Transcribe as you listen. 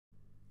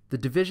The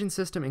division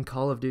system in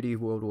Call of Duty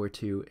World War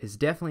II is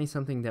definitely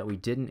something that we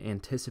didn't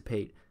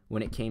anticipate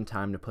when it came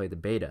time to play the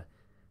beta.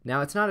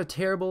 Now, it's not a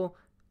terrible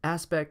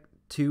aspect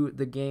to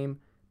the game,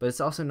 but it's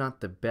also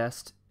not the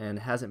best and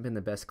hasn't been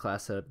the best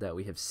class setup that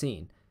we have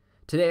seen.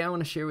 Today I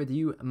want to share with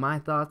you my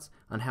thoughts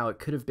on how it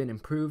could have been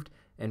improved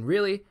and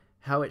really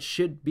how it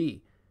should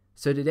be.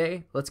 So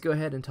today, let's go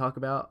ahead and talk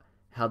about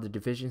how the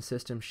division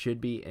system should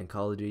be in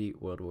Call of Duty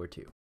World War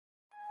II.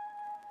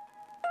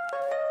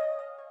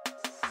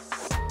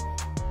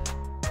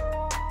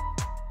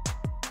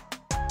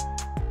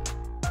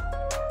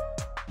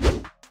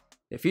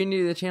 If you're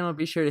new to the channel,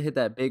 be sure to hit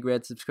that big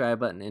red subscribe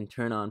button and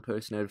turn on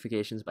post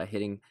notifications by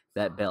hitting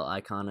that bell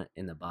icon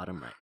in the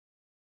bottom right.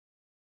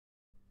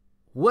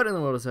 What in the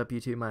world is up,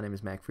 YouTube? My name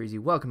is Mac Freezy.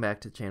 Welcome back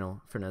to the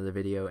channel for another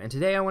video. And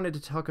today I wanted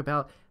to talk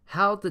about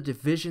how the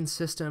division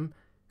system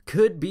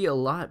could be a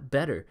lot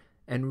better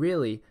and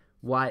really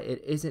why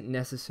it isn't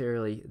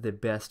necessarily the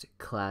best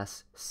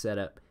class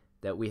setup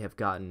that we have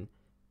gotten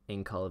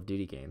in Call of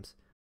Duty games.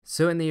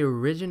 So in the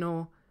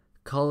original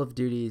Call of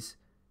Duties,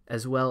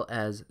 as well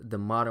as the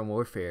Modern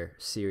Warfare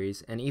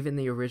series and even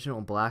the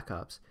original Black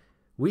Ops,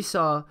 we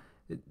saw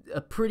a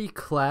pretty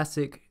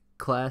classic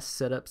class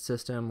setup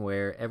system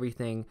where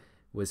everything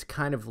was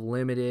kind of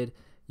limited.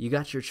 You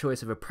got your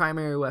choice of a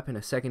primary weapon,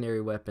 a secondary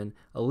weapon,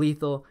 a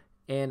lethal,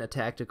 and a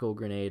tactical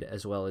grenade,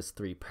 as well as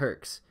 3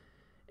 perks.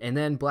 And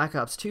then Black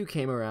Ops 2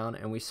 came around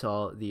and we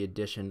saw the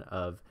addition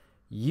of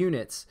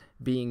units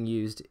being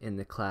used in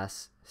the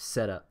class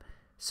setup.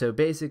 So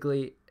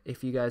basically,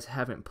 if you guys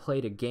haven't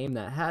played a game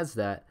that has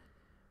that,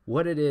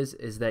 what it is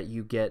that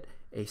you get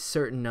a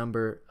certain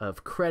number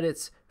of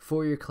credits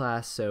for your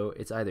class, so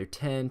it's either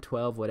 10,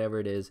 12,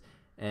 whatever it is,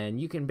 and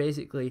you can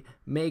basically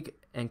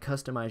make and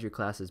customize your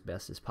class as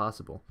best as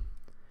possible.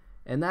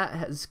 And that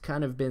has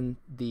kind of been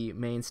the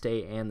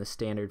mainstay and the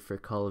standard for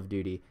Call of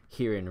Duty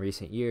here in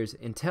recent years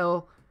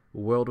until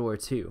World War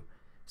II.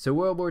 So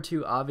World War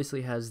II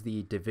obviously has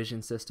the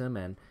division system,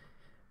 and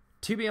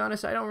to be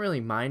honest, I don't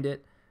really mind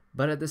it,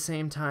 but at the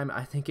same time,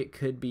 I think it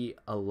could be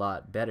a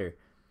lot better.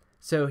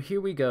 So here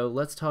we go.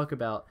 Let's talk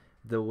about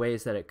the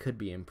ways that it could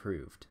be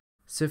improved.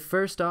 So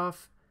first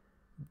off,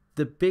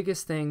 the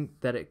biggest thing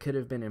that it could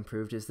have been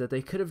improved is that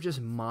they could have just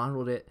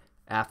modeled it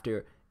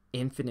after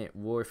Infinite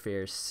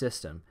Warfare's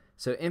system.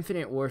 So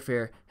Infinite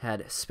Warfare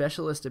had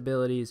specialist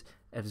abilities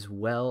as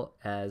well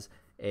as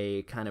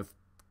a kind of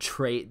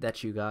trait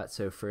that you got.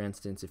 So for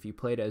instance, if you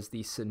played as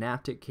the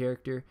Synaptic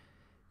character,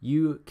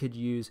 you could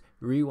use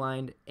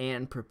rewind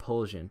and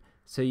propulsion.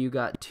 So you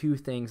got 2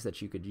 things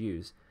that you could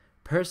use.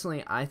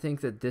 Personally, I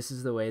think that this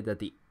is the way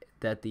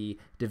that the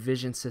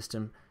division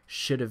system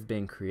should have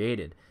been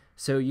created.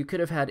 So you could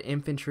have had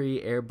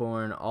infantry,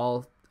 airborne,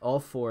 all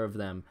 4 of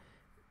them,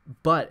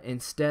 but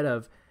instead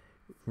of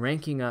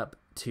ranking up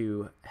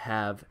to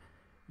have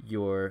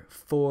your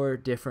 4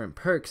 different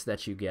perks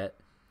that you get,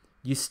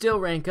 you still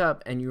rank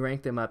up and you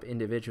rank them up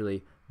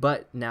individually,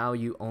 but now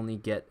you only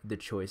get the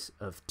choice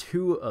of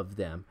 2 of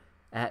them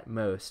at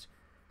most.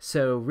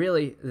 So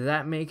really,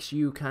 that makes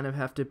you kind of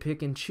have to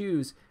pick and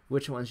choose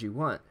which ones you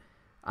want.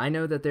 I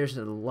know that there's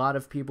a lot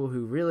of people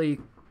who really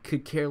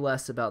could care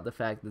less about the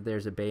fact that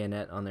there's a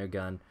bayonet on their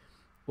gun,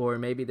 or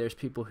maybe there's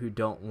people who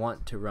don't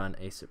want to run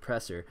a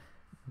suppressor,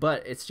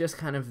 but it's just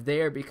kind of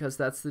there because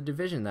that's the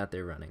division that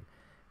they're running.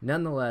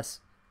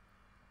 Nonetheless,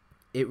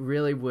 it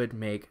really would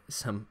make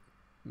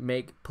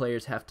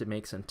players have to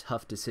make some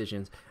tough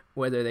decisions,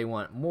 whether they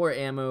want more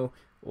ammo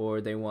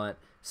or they want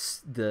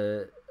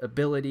the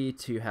ability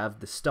to have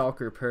the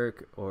Stalker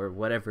perk or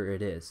whatever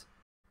it is.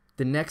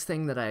 The next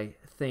thing that I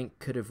think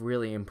could have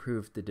really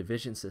improved the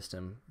division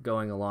system,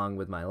 going along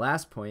with my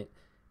last point,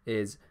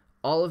 is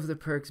all of the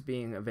perks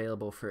being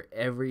available for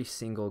every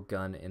single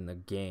gun in the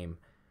game.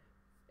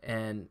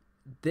 And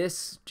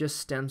this just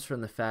stems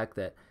from the fact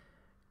that,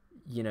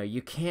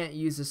 you can't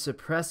use a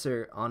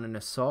suppressor on an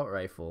assault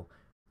rifle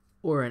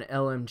or an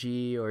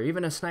LMG or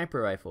even a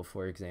sniper rifle,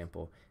 for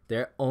example.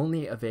 They're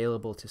only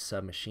available to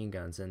submachine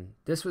guns, and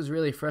this was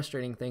really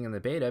frustrating thing in the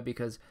beta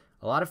because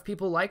a lot of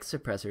people like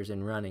suppressors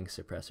and running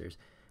suppressors.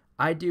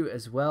 I do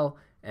as well,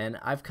 and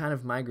I've kind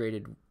of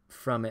migrated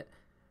from it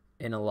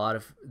in a lot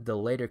of the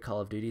later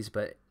Call of Duties,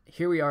 but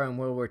here we are in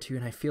World War II,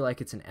 and I feel like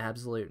it's an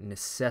absolute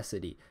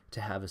necessity to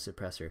have a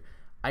suppressor.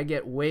 I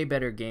get way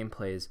better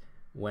gameplays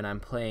when I'm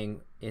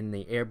playing in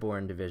the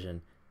airborne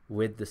division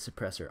with the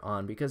suppressor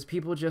on because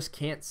people just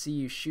can't see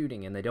you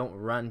shooting and they don't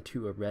run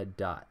to a red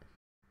dot.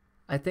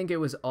 I think it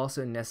was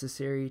also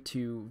necessary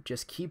to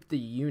just keep the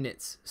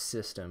units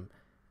system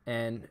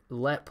and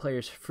let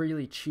players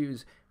freely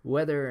choose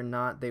whether or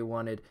not they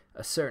wanted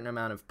a certain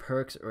amount of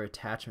perks or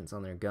attachments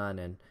on their gun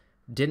and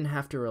didn't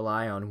have to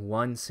rely on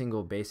one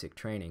single basic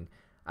training.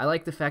 I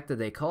like the fact that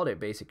they called it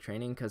basic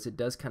training because it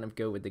does kind of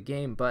go with the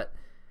game, but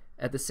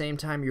at the same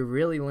time you're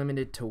really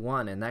limited to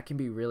one, and that can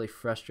be really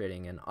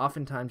frustrating, and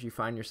oftentimes you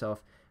find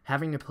yourself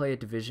having to play a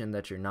division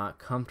that you're not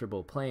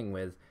comfortable playing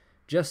with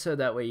just so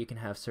that way you can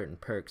have certain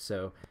perks.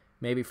 So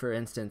maybe for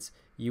instance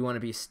you want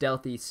to be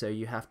stealthy, so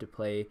you have to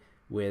play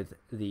with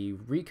the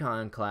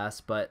recon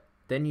class, but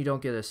then you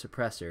don't get a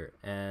suppressor,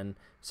 and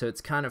so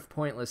it's kind of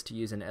pointless to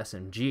use an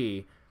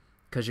SMG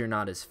because you're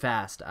not as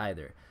fast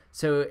either.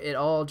 So it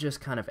all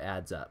just kind of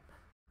adds up.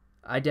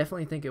 I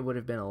definitely think it would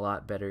have been a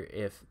lot better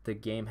if the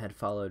game had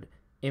followed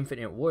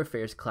Infinite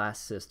Warfare's class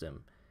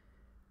system,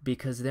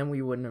 because then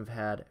we wouldn't have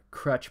had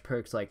crutch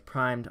perks like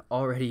Primed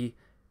already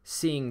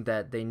seeing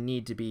that they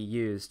need to be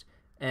used,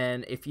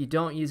 and if you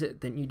don't use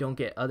it, then you don't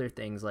get other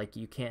things, like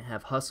you can't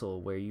have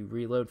Hustle where you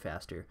reload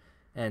faster,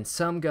 and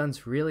some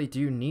guns really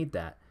do need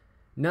that.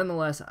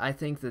 Nonetheless, I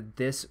think that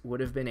this would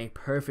have been a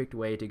perfect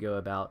way to go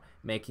about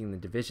making the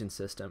division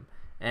system,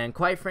 and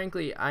quite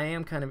frankly, I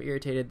am kind of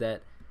irritated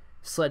that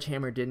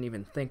Sledgehammer didn't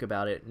even think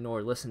about it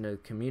nor listen to the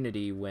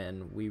community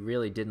when we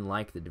really didn't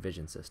like the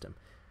division system.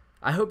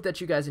 I hope that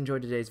you guys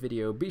enjoyed today's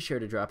video. Be sure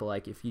to drop a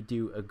like if you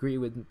do agree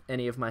with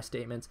any of my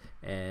statements,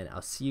 and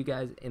I'll see you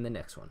guys in the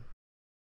next one.